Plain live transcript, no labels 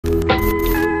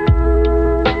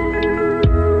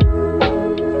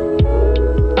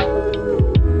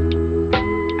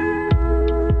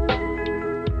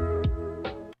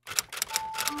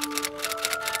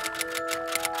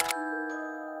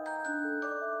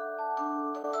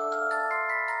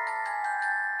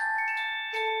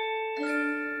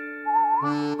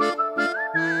Hey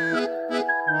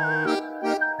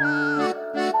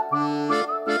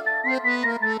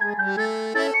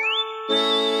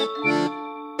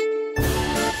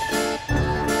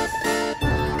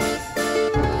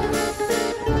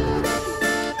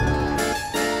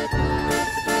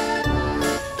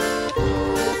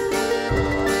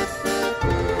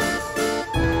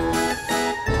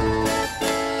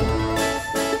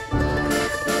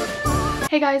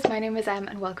guys, my name is Em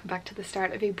and welcome back to the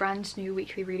start of a brand new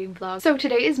weekly reading vlog. So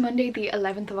today is Monday the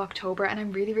 11th of October and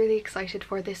I'm really excited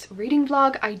for this reading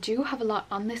vlog. I do have a lot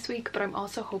on this week, but I'm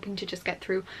also hoping to just get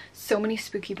through so many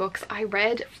spooky books. I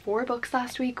read 4 books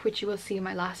last week, which you will see in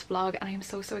my last vlog, and I am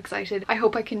so excited. I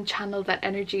hope I can channel that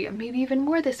energy and maybe even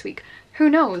more this week. Who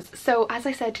knows? So as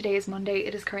I said, today is Monday.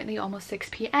 It is currently almost 6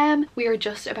 p.m. We are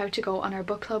just about to go on our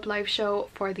book club live show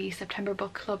for the September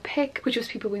book club pick, which was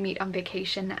people we meet on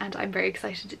vacation, and I'm very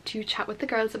excited to chat with the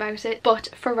girls about it. But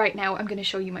for right now, I'm going to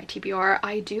show you my TBR.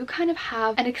 I do kind of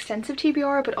have an extensive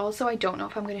TBR, but also I don't know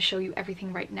if I'm going to show you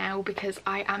everything right now because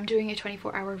I am doing a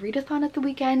 24-hour readathon at the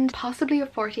weekend, possibly a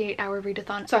 48-hour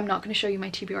readathon, so I'm not going to show you my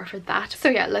TBR for that. So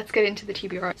yeah, let's get into the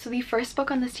TBR. So the first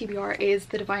book on this TBR is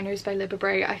The Diviners by Libba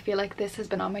Bray. I feel like this has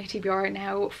been on my TBR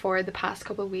now for the past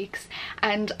couple of weeks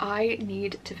and I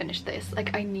need to finish this.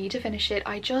 Like, I need to finish it.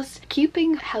 I just keep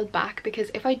being held back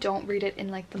because if I don't read it in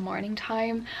like the morning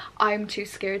time, I'm too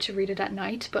scared to read it at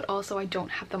night, but also I don't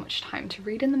have that much time to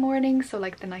read in the morning, so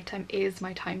like the nighttime is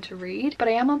my time to read. But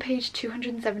I am on page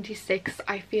 276.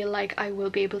 I feel like I will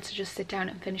be able to just sit down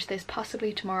and finish this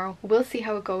possibly tomorrow. We'll see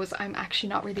how it goes. I'm actually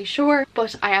not really sure,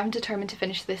 but I am determined to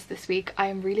finish this week. I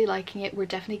am really liking it. We're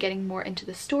definitely getting more into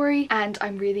the story and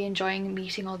I'm really enjoying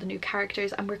meeting all the new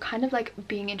characters, and we're kind of like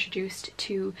being introduced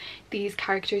to these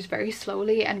characters very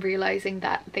slowly and realizing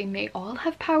that they may all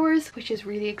have powers, which is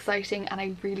really exciting, and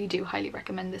I really do highly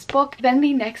recommend this book. Then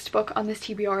the next book on this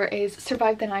TBR is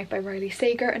Survive the Night by Riley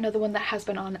Sager, another one that has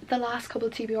been on the last couple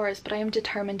of TBRs, but I am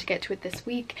determined to get to it this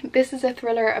week. This is a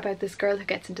thriller about this girl who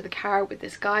gets into the car with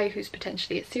this guy who's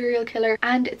potentially a serial killer,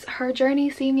 and it's her journey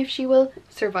seeing if she will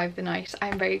survive the night.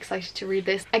 I'm very excited to read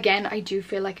this. Again, I do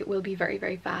feel like it will be very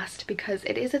fast because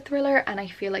it is a thriller, and I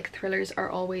feel like thrillers are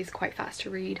always quite fast to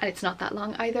read, and it's not that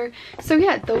long either. So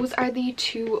yeah, those are the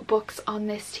 2 books on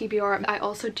this TBR. I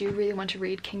also do really want to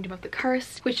read Kingdom of the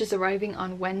Curse, which is arriving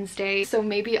on Wednesday, so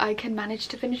maybe I can manage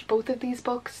to finish both of these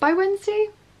books by Wednesday?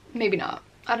 Maybe not.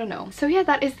 I don't know. So yeah,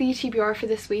 that is the TBR for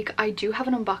this week. I do have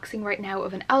an unboxing right now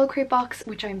of an Owl Crate box,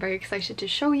 which I'm very excited to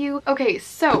show you. Okay,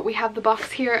 so we have the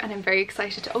box here and I'm very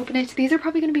excited to open it. These are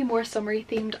probably going to be more summery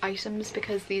themed items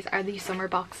because these are the summer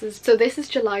boxes. So this is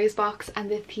July's box and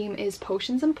the theme is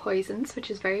Potions and Poisons, which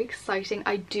is very exciting.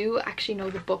 I do actually know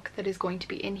the book that is going to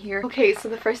be in here. Okay, so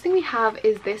the first thing we have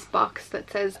is this box that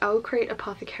says Owl Crate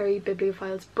Apothecary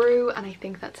Bibliophiles Brew, and I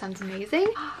think that sounds amazing.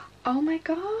 Oh my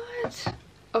god.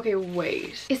 Okay,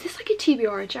 wait. Is this like a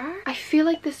TBR jar? I feel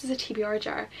like this is a TBR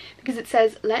jar because it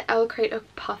says, let Owl Crate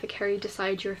Apothecary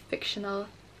decide your fictional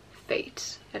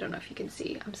fate. I don't know if you can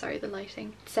see. I'm sorry, the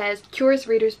lighting. It says, cures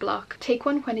reader's block. Take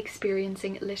one when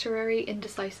experiencing literary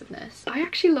indecisiveness. I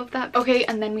actually love that. Okay,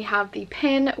 and then we have the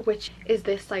pin, which is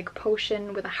this like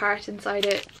potion with a heart inside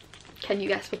it. Can you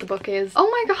guess what the book is?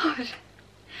 Oh my god.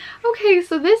 Okay,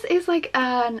 so this is like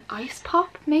an ice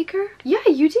pop maker. Yeah,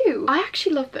 you do. I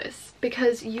actually love this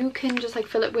because you can just like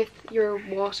fill it with your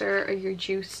water or your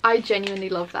juice. I genuinely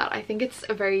love that. I think it's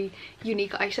a very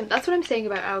unique item. That's what I'm saying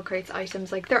about Owl Crate's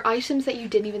items. Like, they're items that you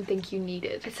didn't even think you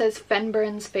needed. It says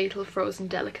Fenburn's Fatal Frozen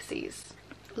Delicacies.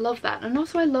 Love that. And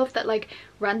also I love that like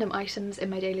random items in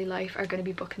my daily life are going to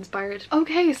be book inspired.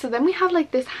 Okay, so then we have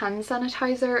like this hand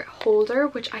sanitizer holder,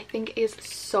 which I think is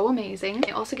so amazing.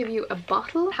 They also give you a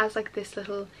bottle. It has like this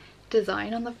little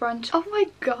design on the front. Oh my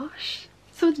gosh.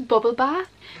 So it's bubble bath,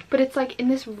 but it's like in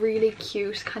this really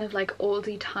cute kind of like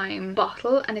oldie time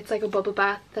bottle, and it's like a bubble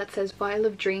bath that says Vial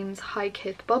of Dreams High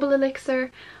Kith Bubble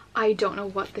Elixir. I don't know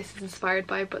what this is inspired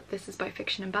by, but this is by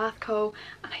Fiction and Bath Co.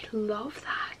 And I love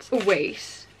that.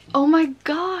 Wait. Oh my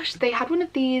gosh, they had one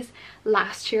of these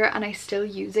last year and I still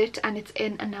use it, and it's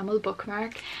in enamel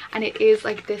bookmark, and it is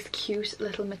like this cute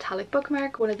little metallic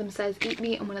bookmark. One of them says eat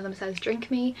me and one of them says drink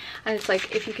me, and it's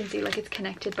like, if you can see, like it's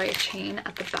connected by a chain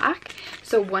at the back,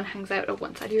 so one hangs out at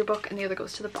one side of your book and the other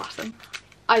goes to the bottom.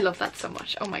 I love that so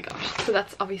much. Oh my gosh. So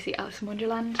that's obviously Alice in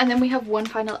Wonderland. And then we have one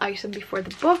final item before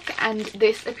the book, and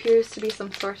this appears to be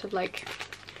some sort of like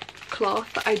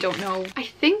cloth. I don't know. I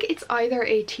think it's either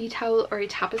a tea towel or a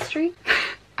tapestry.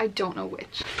 I don't know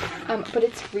which. But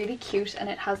it's really cute and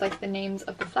it has like the names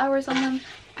of the flowers on them.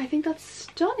 I think that's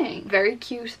stunning. Very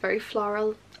cute, very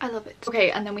floral. I love it.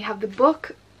 Okay, and then we have the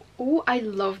book. oh, I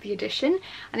love the edition,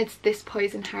 and it's This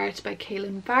Poison Heart by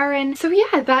Kaylin Barron. So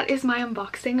yeah, that is my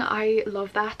unboxing. I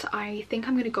love that. I think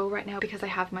I'm gonna go right now because I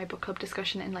have my book club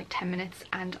discussion in like 10 minutes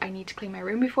and I need to clean my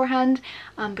room beforehand.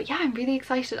 But yeah, I'm really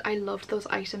excited. I loved those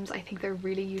items. I think they're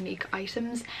really unique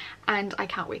items and I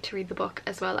can't wait to read the book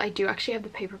as well. I do actually have the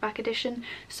paperback edition,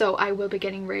 so I will be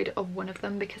getting rid of one of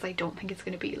them because I don't think it's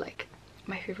going to be like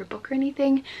my favorite book or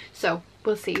anything, so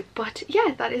we'll see. But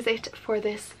yeah, that is it for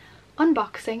this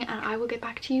unboxing and I will get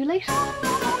back to you later.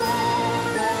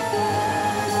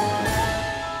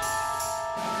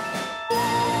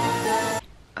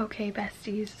 Okay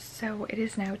besties, so it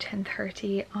is now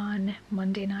 10:30 on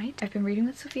Monday night. I've been reading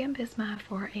with Sophia and Bisma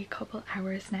for a couple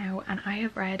hours now and I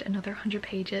have read another 100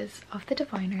 pages of The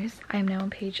Diviners. I am now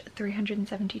on page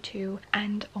 372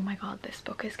 and oh my god, this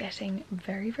book is getting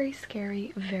very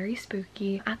scary, very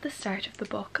spooky. At the start of the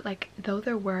book, like though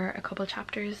there were a couple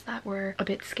chapters that were a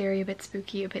bit scary, a bit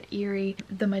spooky, a bit eerie,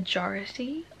 the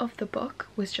majority of the book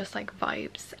was just like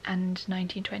vibes and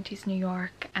 1920s New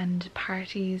York and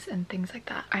parties and things like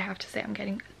that. I have to say I'm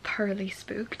getting thoroughly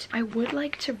spooked. I would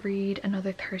like to read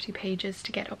another 30 pages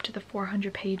to get up to the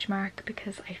 400 page mark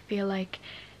because I feel like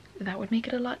that would make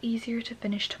it a lot easier to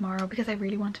finish tomorrow because I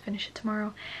really want to finish it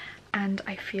tomorrow and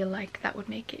I feel like that would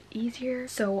make it easier.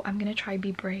 So I'm gonna try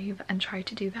be brave and try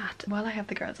to do that while I have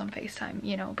the girls on FaceTime,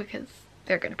 you know, because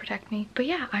they're gonna protect me. But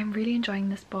yeah, I'm really enjoying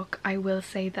this book. I will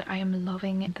say that I am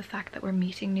loving the fact that we're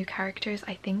meeting new characters.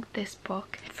 I think this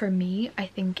book, for me, I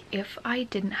think if I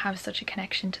didn't have such a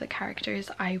connection to the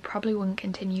characters, I probably wouldn't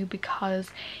continue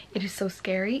because it is so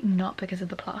scary, not because of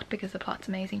the plot, because the plot's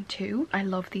amazing too. I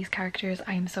love these characters.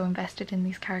 I am so invested in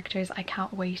these characters. I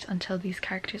can't wait until these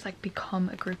characters like become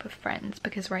a group of friends,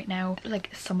 because right now like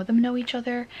some of them know each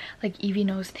other. Like Evie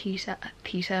knows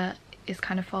Theta is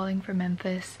kind of falling for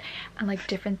Memphis and like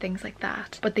different things like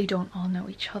that, but they don't all know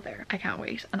each other. I can't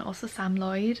wait. And also Sam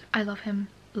Lloyd, I love him,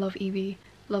 love Evie,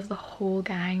 love the whole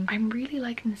gang. I'm really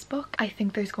liking this book. I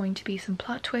think there's going to be some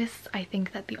plot twists. I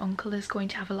think that the uncle is going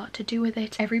to have a lot to do with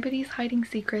it. Everybody's hiding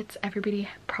secrets. Everybody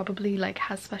probably like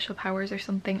has special powers or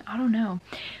something. I don't know,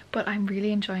 but I'm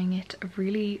really enjoying it.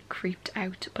 Really creeped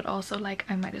out, but also like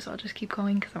I might as well just keep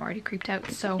going because I'm already creeped out.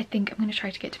 So I think I'm going to try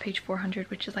to get to page 400,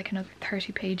 which is like another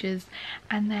 30 pages,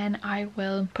 and then I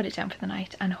will put it down for the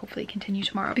night and hopefully continue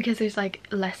tomorrow because there's like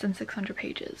less than 600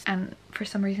 pages, and for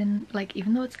some reason, like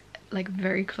even though it's like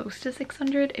very close to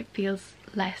 600, it feels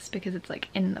less because it's like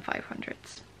in the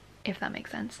 500s, if that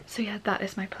makes sense. So yeah, that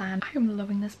is my plan. I am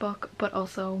loving this book, but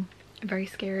also very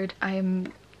scared. I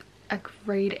am a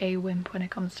grade A wimp when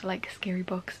it comes to like scary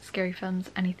books, scary films,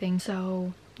 anything.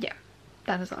 So yeah,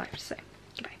 that is all I have to say.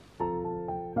 Goodbye.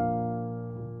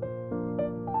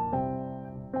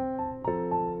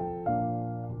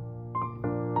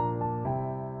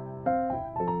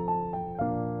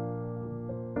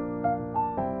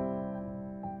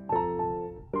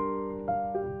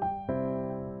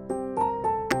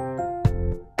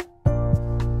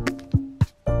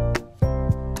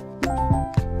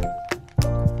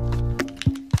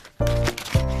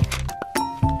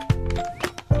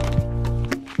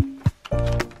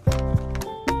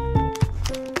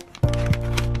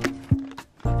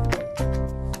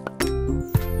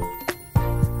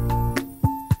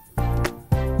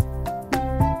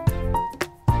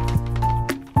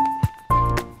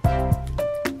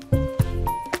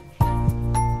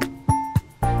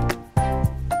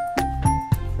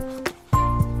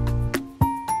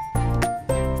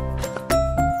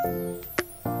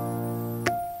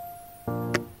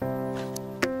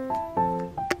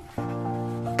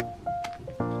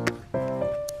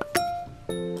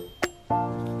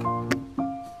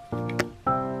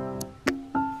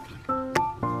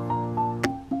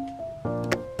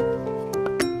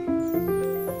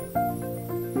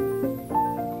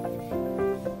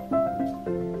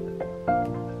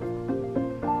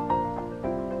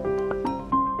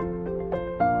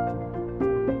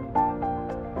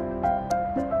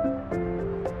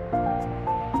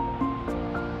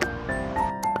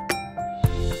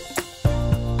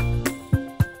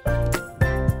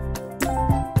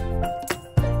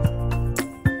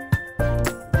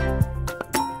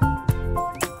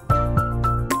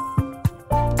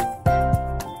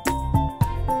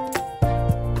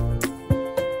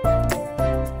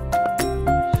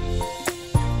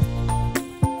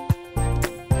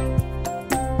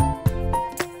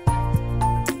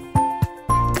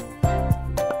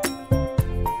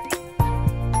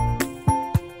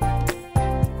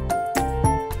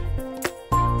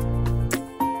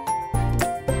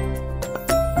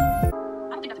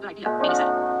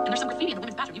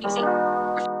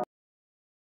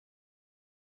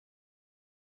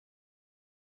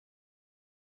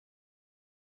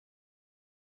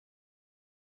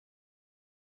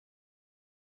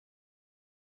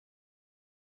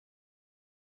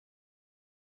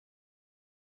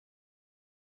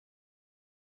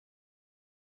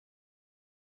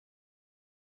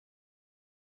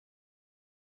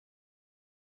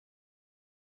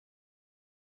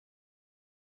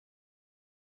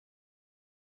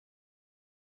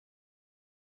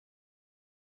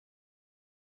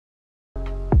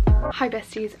 Hi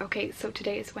besties. Okay, so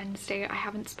today is Wednesday. I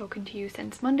haven't spoken to you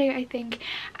since Monday, I think,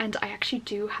 and I actually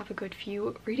do have a good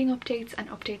few reading updates and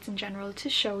updates in general to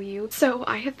show you. So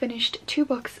I have finished 2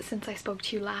 books since I spoke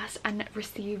to you last and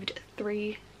received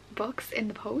 3 books in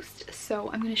the post, so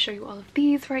I'm going to show you all of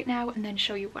these right now and then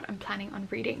show you what I'm planning on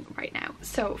reading right now.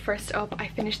 So first up, I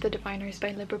finished The Diviners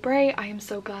by Libba Bray. I am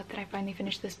so glad that I finally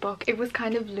finished this book. It was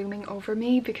kind of looming over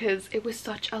me because it was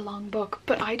such a long book,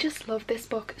 but I just love this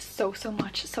book so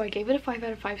much, so I gave it a 5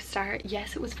 out of 5 star.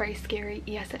 Yes, it was very scary.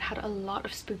 Yes, it had a lot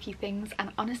of spooky things,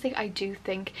 and honestly I do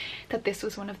think that this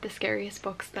was one of the scariest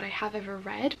books that I have ever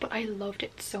read, but I loved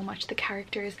it so much. The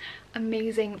characters,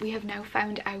 amazing. We have now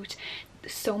found out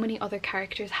so many other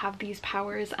characters have these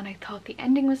powers, and I thought the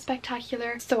ending was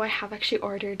spectacular, so I have actually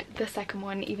ordered the second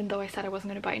one, even though I said I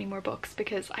wasn't going to buy any more books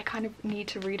because I kind of need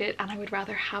to read it and I would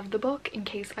rather have the book in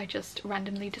case I just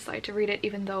randomly decide to read it,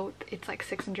 even though it's like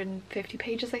 650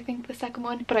 pages I think, the second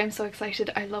one. But I'm so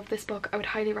excited. I love this book. I would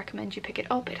highly recommend you pick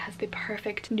it up. It has the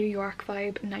perfect New York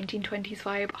vibe, 1920s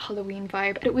vibe, Halloween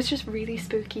vibe. It was just really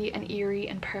spooky and eerie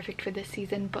and perfect for this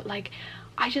season, but like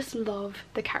I just love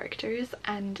the characters,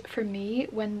 and for me,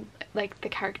 when like the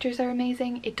characters are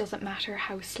amazing, it doesn't matter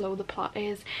how slow the plot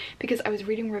is, because I was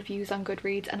reading reviews on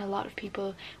Goodreads and a lot of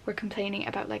people were complaining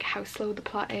about like how slow the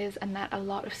plot is and that a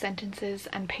lot of sentences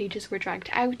and pages were dragged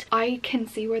out. I can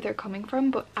see where they're coming from,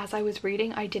 but as I was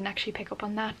reading I didn't actually pick up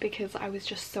on that because I was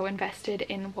just so invested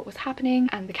in what was happening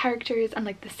and the characters and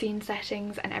like the scene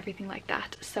settings and everything like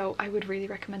that. So I would really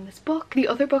recommend this book. The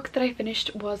other book that I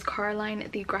finished was Coraline,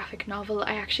 the graphic novel.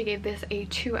 I actually gave this a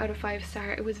 2 out of 5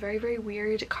 star. It was very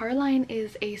weird. Coraline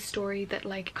is a story that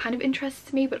like kind of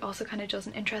interests me but also kind of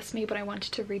doesn't interest me, but I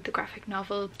wanted to read the graphic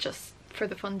novel just for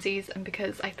the funsies and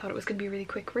because I thought it was going to be a really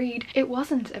quick read. It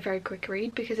wasn't a very quick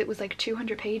read because it was like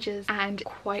 200 pages and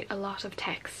quite a lot of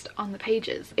text on the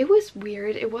pages. It was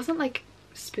weird. It wasn't like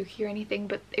spooky or anything,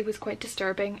 but it was quite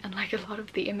disturbing, and like a lot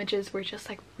of the images were just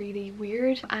like really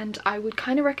weird, and I would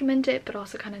kind of recommend it but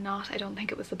also kind of not. I don't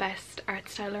think it was the best art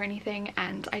style or anything,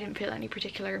 and I didn't feel any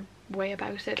particular way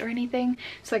about it or anything,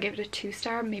 so I gave it a 2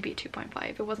 star, maybe a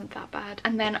 2.5. It wasn't that bad.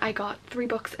 And then I got 3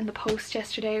 books in the post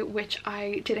yesterday, which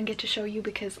I didn't get to show you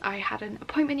because I had an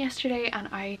appointment yesterday and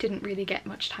I didn't really get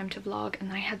much time to vlog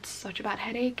and I had such a bad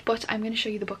headache, but I'm going to show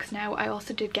you the books now. I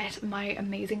also did get my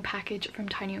amazing package from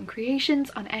Tiny Own Creations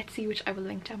on Etsy, which I will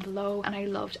link down below, and I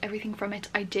loved everything from it.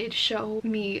 I did show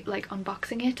me like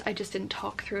unboxing it, I just didn't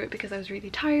talk through it because I was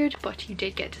really tired, but you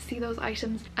did get to see those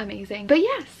items. Amazing. But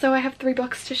yeah, so I have 3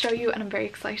 books to show you and I'm very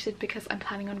excited because I'm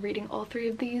planning on reading all 3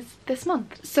 of these this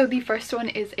month. So the first one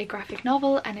is a graphic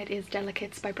novel and it is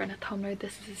Delicates by Brenna Thumler.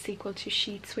 This is a sequel to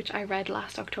Sheets, which I read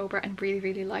last October and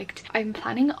really liked. I'm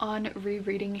planning on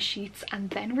rereading Sheets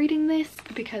and then reading this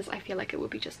because I feel like it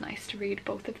would be just nice to read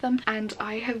both of them, and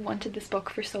I have wanted this book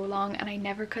for so long and I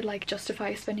never could like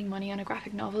justify spending money on a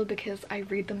graphic novel because I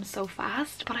read them so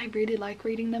fast, but I really like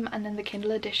reading them, and then the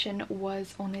Kindle edition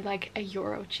was only like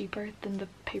 €1 cheaper than the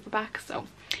paperback, so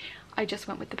I just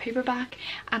went with the paperback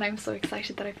and I'm so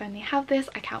excited that I finally have this.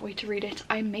 I can't wait to read it.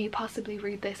 I may possibly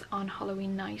read this on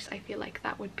Halloween night. I feel like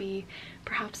that would be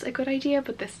perhaps a good idea,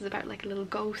 but this is about like a little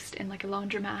ghost in like a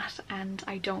laundromat and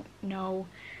I don't know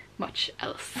much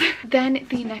else. Then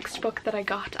the next book that I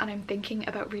got, and I'm thinking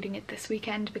about reading it this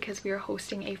weekend because we are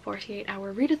hosting a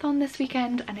 48-hour readathon this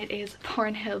weekend, and it is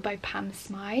Thornhill by Pam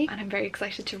Smye, and I'm very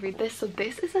excited to read this. So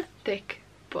this is a thick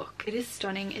book. It is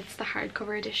stunning. It's the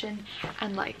hardcover edition,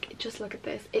 and like just look at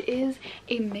this. It is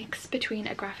a mix between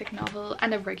a graphic novel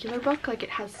and a regular book. Like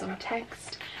it has some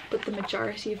text but the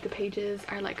majority of the pages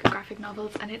are like graphic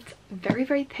novels, and it's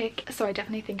very thick, so I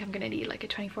definitely think I'm gonna need like a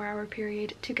 24-hour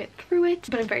period to get through it,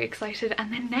 but I'm very excited.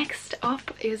 And then next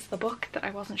up is the book that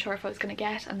I wasn't sure if I was gonna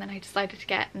get and then I decided to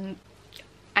get, and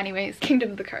anyways,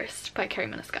 Kingdom of the Cursed by Kerry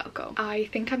Maniscalco. I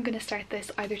think I'm going to start this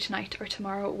either tonight or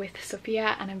tomorrow with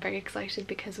Sophia, and I'm very excited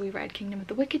because we read Kingdom of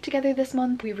the Wicked together this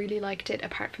month. We really liked it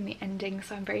apart from the ending,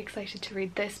 so I'm very excited to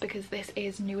read this because this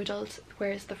is new adult,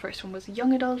 whereas the first one was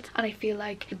young adult, and I feel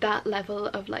like that level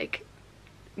of like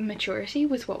maturity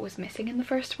was what was missing in the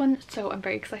first one, so I'm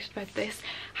very excited about this.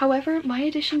 However, my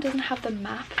edition doesn't have the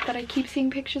map that I keep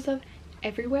seeing pictures of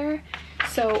everywhere,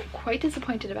 so quite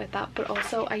disappointed about that. But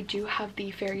also I do have the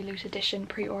Fairy Loot edition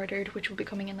pre-ordered, which will be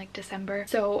coming in like December,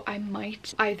 so I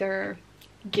might either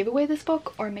give away this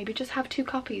book or maybe just have 2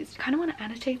 copies. I kind of want to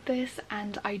annotate this,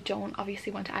 and I don't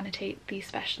obviously want to annotate the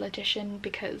special edition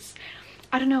because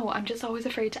I don't know, I'm just always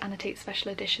afraid to annotate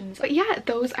special editions. But yeah,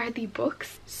 those are the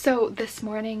books. So this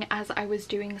morning, as I was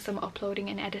doing some uploading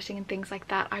and editing and things like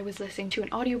that, I was listening to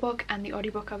an audiobook, and the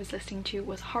audiobook I was listening to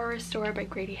was Horror Store by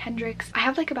Grady Hendrix. I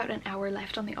have like about an hour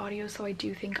left on the audio, so I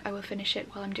do think I will finish it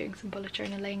while I'm doing some bullet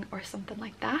journaling or something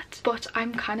like that. But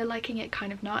I'm kind of liking it,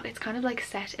 kind of not. It's kind of like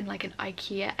set in like an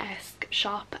IKEA-esque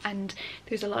shop, and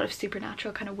there's a lot of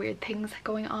supernatural kind of weird things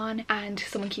going on, and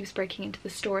someone keeps breaking into the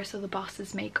store, so the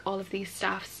bosses make all of these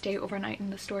staff stay overnight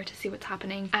in the store to see what's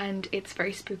happening, and it's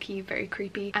very spooky, very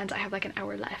creepy, and I have like an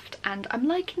hour left and I'm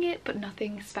liking it, but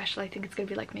nothing special. I think it's gonna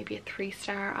be like maybe a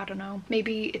 3-star, I don't know.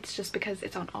 Maybe it's just because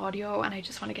it's on audio and I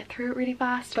just want to get through it really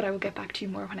fast, but I will get back to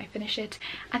you more when I finish it.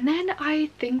 And then I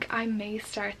think I may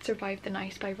start Survive the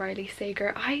Night by Riley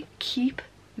Sager. I keep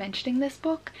mentioning this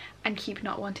book and keep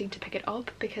not wanting to pick it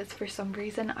up because for some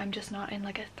reason I'm just not in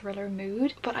like a thriller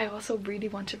mood, but I also really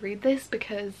want to read this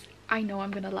because I know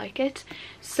I'm gonna like it,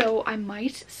 so I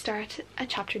might start a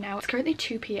chapter now. It's currently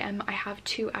 2 p.m. I have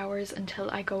 2 hours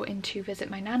until I go in to visit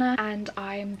my nana, and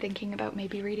I'm thinking about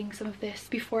maybe reading some of this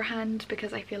beforehand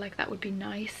because I feel like that would be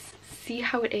nice. See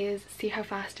how it is, see how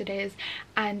fast it is,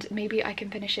 and maybe I can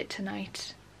finish it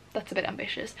tonight. That's a bit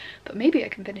ambitious, but maybe I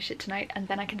can finish it tonight and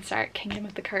then I can start Kingdom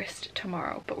of the Cursed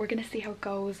tomorrow. But we're gonna see how it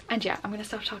goes. And yeah, I'm gonna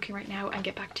stop talking right now and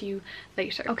get back to you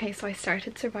later. Okay, so I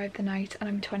started Survive the Night and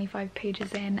I'm 25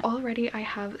 pages in. Already I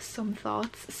have some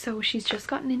thoughts. So she's just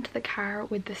gotten into the car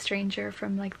with the stranger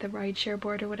from like the rideshare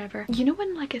board or whatever. You know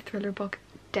when like a thriller book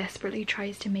desperately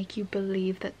tries to make you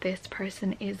believe that this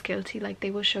person is guilty, like they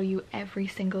will show you every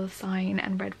single sign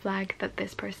and red flag that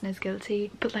this person is guilty,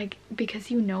 but like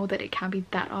because you know that it can't be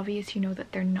that obvious, you know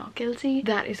that they're not guilty.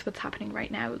 That is what's happening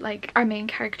right now. Like our main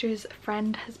character's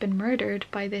friend has been murdered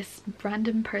by this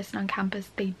random person on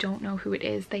campus. They don't know who it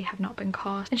is, they have not been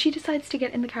caught, and she decides to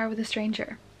get in the car with a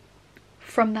stranger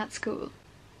from that school.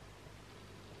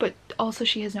 But also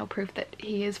she has no proof that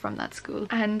he is from that school.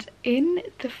 And in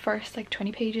the first like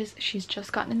 20 pages, she's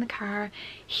just gotten in the car.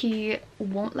 He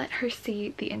won't let her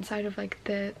see the inside of like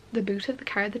the boot of the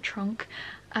car, the trunk.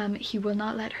 He will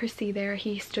not let her see there.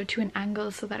 He stood to an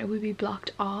angle so that it would be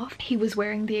blocked off. He was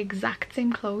wearing the exact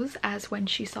same clothes as when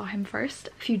she saw him first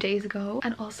a few days ago.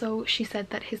 And also she said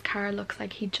that his car looks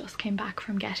like he just came back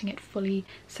from getting it fully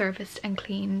serviced and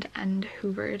cleaned and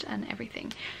hoovered and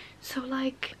everything. So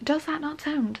like, does that not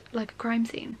sound like a crime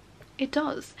scene? It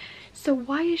does. So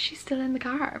why is she still in the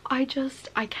car? I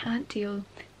can't deal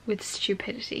with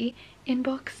stupidity in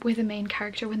books with a main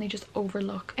character when they just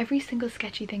overlook every single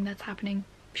sketchy thing that's happening.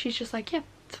 She's just like, yeah,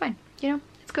 it's fine, you know,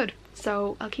 it's good.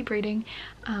 So I'll keep reading,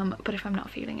 but if I'm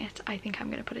not feeling it, I think I'm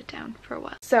gonna put it down for a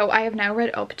while. So I have now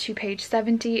read up to page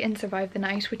 70 in Survive the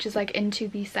Night, which is like into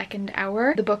the second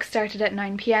hour. The book started at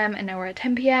 9 p.m. and now we're at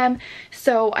 10 p.m.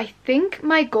 So I think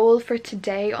my goal for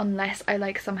today, unless I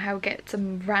like somehow get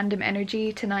some random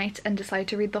energy tonight and decide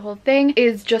to read the whole thing,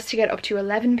 is just to get up to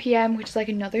 11 p.m, which is like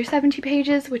another 70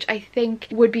 pages, which I think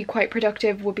would be quite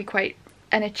productive, would be quite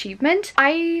an achievement.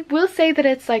 I will say that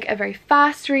it's like a very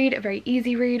fast read, a very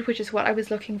easy read, which is what I was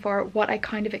looking for, what I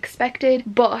kind of expected,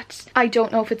 but I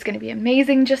don't know if it's going to be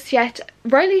amazing just yet.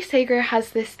 Riley Sager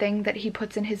has this thing that he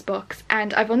puts in his books,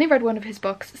 and I've only read one of his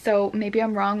books, so maybe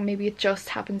I'm wrong, maybe it just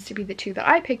happens to be the 2 that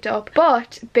I picked up,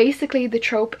 but basically the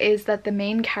trope is that the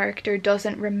main character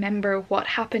doesn't remember what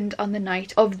happened on the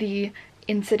night of the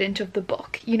incident of the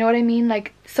book. You know what I mean?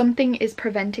 Like something is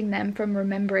preventing them from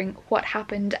remembering what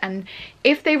happened, and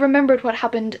if they remembered what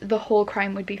happened, the whole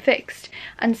crime would be fixed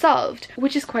and solved,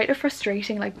 which is quite a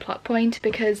frustrating like plot point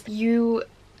because you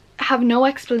have no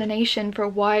explanation for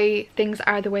why things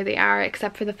are the way they are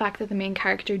except for the fact that the main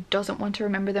character doesn't want to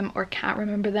remember them or can't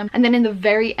remember them, and then in the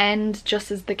very end, just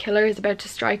as the killer is about to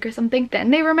strike or something, then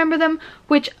they remember them,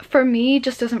 which for me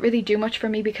just doesn't really do much for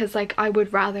me because like I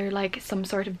would rather like some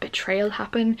sort of betrayal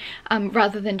happen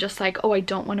rather than just like, oh, I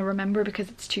don't want to remember because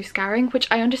it's too scarring, which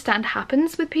I understand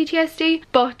happens with PTSD,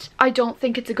 but I don't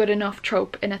think it's a good enough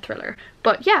trope in a thriller.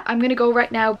 But yeah, I'm gonna go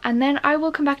right now and then I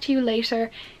will come back to you later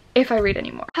if I read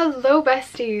anymore. Hello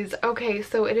besties! Okay,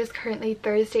 so it is currently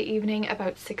Thursday evening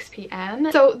about 6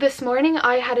 p.m. So this morning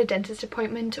I had a dentist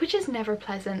appointment, which is never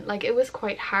pleasant. Like it was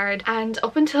quite hard, and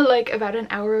up until like about an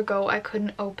hour ago I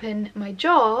couldn't open my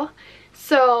jaw,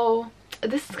 so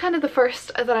this is kind of the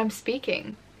first that I'm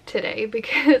speaking today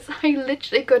because I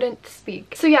literally couldn't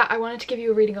speak. So yeah, I wanted to give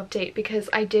you a reading update because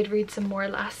I did read some more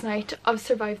last night of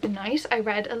Survive the Night. I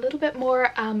read a little bit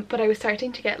more, but I was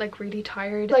starting to get like really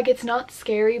tired. Like, it's not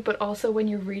scary, but also when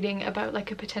you're reading about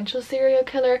like a potential serial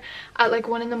killer at like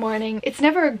 1 in the morning, it's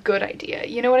never a good idea,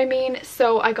 you know what I mean?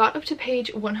 So I got up to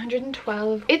page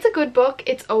 112. It's a good book,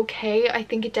 it's okay. I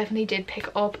think it definitely did pick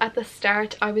up. At the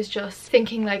start I was just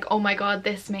thinking like, oh my god,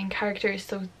 this main character is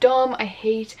so dumb. I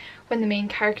hate when the main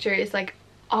character is like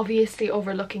obviously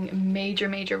overlooking major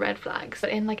red flags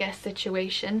in like a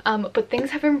situation, but things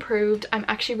have improved. I'm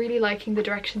actually really liking the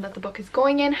direction that the book is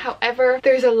going in. However,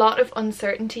 there's a lot of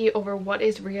uncertainty over what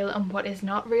is real and what is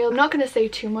not real. I'm not going to say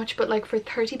too much, but like for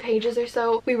 30 pages or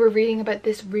so we were reading about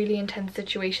this really intense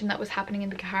situation that was happening in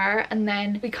the car, and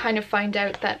then we kind of find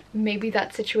out that maybe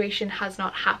that situation has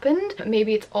not happened.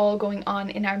 Maybe it's all going on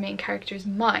in our main character's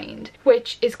mind,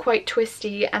 which is quite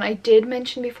twisty. And I did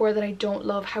mention before that I don't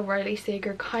love how Riley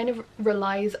Sager kind of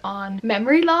relies on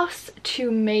memory loss to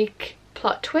make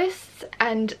plot twists,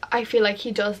 and I feel like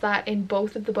he does that in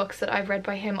both of the books that I've read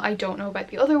by him. I don't know about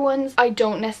the other ones. I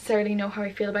don't necessarily know how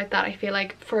I feel about that. I feel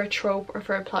like for a trope or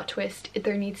for a plot twist,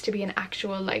 there needs to be an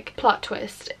actual like plot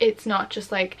twist. It's not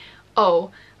just like,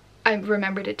 oh, I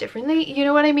remembered it differently, you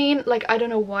know what I mean? Like, I don't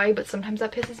know why, but sometimes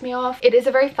that pisses me off. It is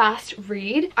a very fast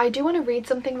read. I do want to read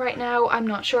something right now. I'm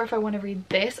not sure if I want to read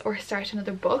this or start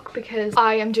another book because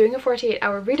I am doing a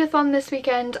 48-hour readathon this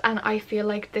weekend, and I feel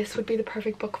like this would be the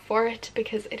perfect book for it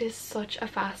because it is such a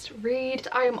fast read.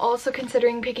 I am also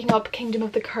considering picking up Kingdom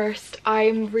of the Cursed.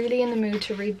 I'm really in the mood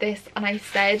to read this, and I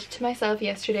said to myself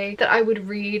yesterday that I would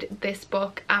read this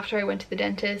book after I went to the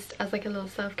dentist as like a little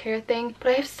self-care thing, but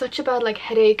I have such a bad like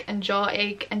headache and jaw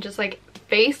ache and just like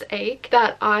face ache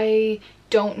that I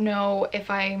don't know if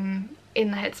I'm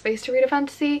in the headspace to read a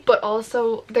fantasy. But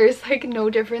also there's like no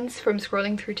difference from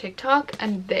scrolling through TikTok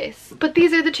and this. But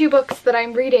these are the two books that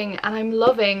I'm reading and I'm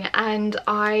loving, and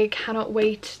I cannot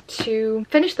wait to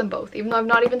finish them both, even though I've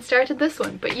not even started this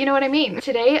one, but you know what I mean.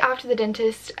 Today after the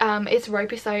dentist, it's right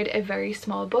beside a very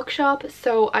small bookshop,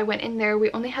 so I went in there.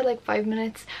 We only had like 5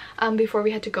 minutes before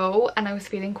we had to go, and I was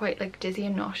feeling quite like dizzy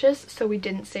and nauseous, so we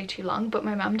didn't stay too long. But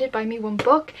my mom did buy me one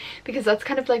book because that's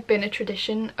kind of like been a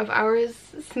tradition of ours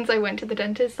since I went to the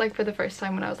dentist, like for the first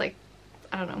time when I was like,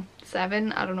 I don't know,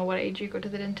 7. I don't know what age you go to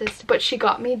the dentist, but she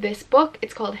got me this book.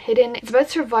 It's called Hidden. It's about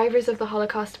survivors of the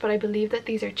Holocaust, but I believe that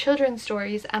these are children's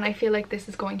stories, and I feel like this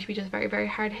is going to be just very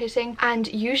hard hitting. And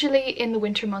usually in the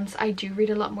winter months I do read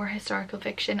a lot more historical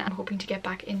fiction. I'm hoping to get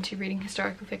back into reading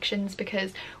historical fictions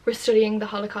because we're studying the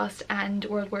Holocaust and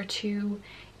World War II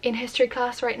in history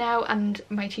class right now, and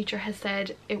my teacher has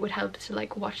said it would help to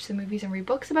like watch some movies and read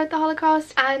books about the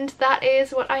Holocaust, and that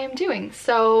is what I am doing.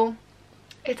 So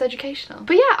it's educational.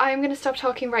 But yeah, I'm gonna stop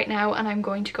talking right now and I'm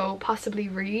going to go possibly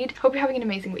read. Hope you're having an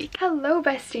amazing week. Hello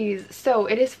besties! So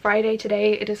it is Friday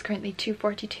today. It is currently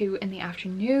 2:42 in the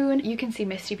afternoon. You can see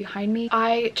Misty behind me.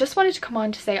 I just wanted to come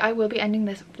on to say I will be ending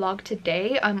this vlog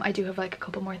today. I do have like a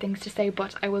couple more things to say,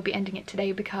 but I will be ending it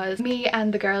today because me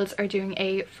and the girls are doing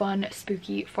a fun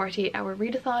spooky 48-hour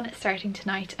readathon starting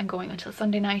tonight and going until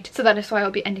Sunday night. So that is why I'll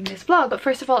be ending this vlog. But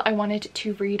first of all, I wanted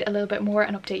to read a little bit more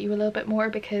and update you a little bit more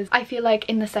because I feel like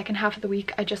in the second half of the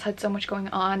week I just had so much going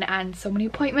on and so many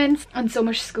appointments and so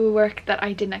much schoolwork that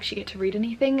I didn't actually get to read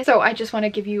anything. So I just want to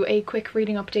give you a quick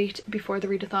reading update before the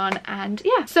readathon. And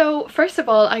yeah, so first of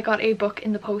all, I got a book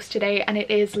in the post today, and it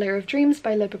is Lair of Dreams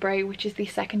by Libba Bray, which is the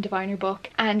second Diviner book,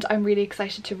 and I'm really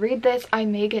excited to read this. I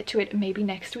may get to it maybe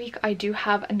next week. I do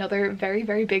have another very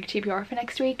big TBR for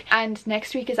next week, and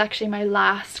next week is actually my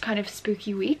last kind of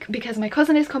spooky week because my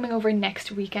cousin is coming over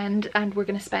next weekend and we're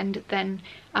going to spend then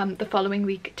the following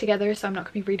week together, so I'm not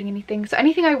going to be reading anything. So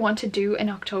anything I want to do in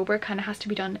October kind of has to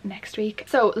be done next week.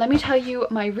 So let me tell you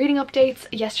my reading updates.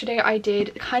 Yesterday I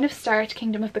did kind of start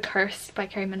Kingdom of the Cursed by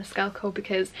Kerry Maniscalco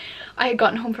because I had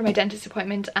gotten home from my dentist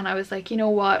appointment and I was like, you know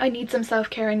what, I need some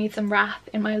self-care, I need some wrath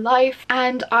in my life.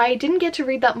 And I didn't get to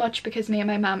read that much because me and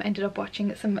my mum ended up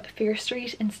watching some Fear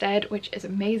Street instead, which is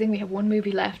amazing. We have one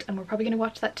movie left and we're probably going to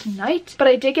watch that tonight. But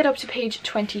I did get up to page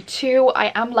 22.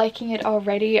 I am liking it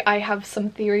already. I have some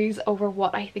theories over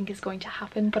what I think is going to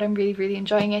happen, but I'm really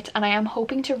enjoying it, and I am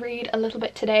hoping to read a little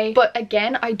bit today. But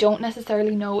again, I don't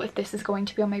necessarily know if this is going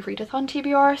to be on my readathon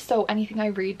TBR, so anything I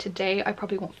read today I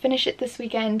probably won't finish it this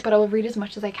weekend, but I will read as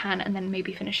much as I can and then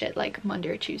maybe finish it like Monday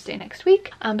or Tuesday next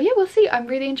week. But yeah, we'll see. I'm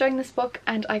really enjoying this book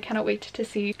and I cannot wait to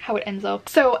see how it ends up.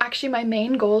 So actually my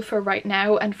main goal for right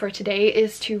now and for today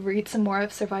is to read some more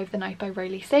of Survive the Night by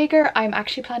Riley Sager. I'm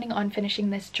actually planning on finishing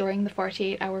this during the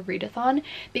 48-hour readathon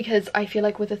because I feel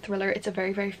like with a thriller it's a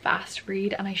very, very fast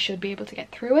read and I should be able to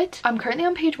get through it. I'm currently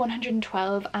on page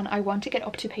 112 and I want to get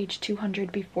up to page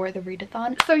 200 before the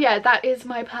readathon. So yeah, that is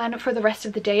my plan for the rest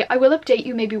of the day. I will update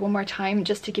you maybe one more time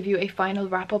just to give you a final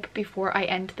wrap up before I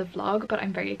end the vlog, but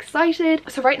I'm very excited.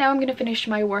 So right now I'm going to finish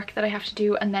my work that I have to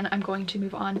do and then I'm going to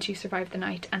move on to survive the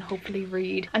night and hopefully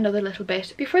read another little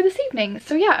bit before this evening.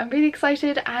 So yeah, I'm really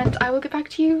excited and I will get back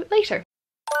to you later.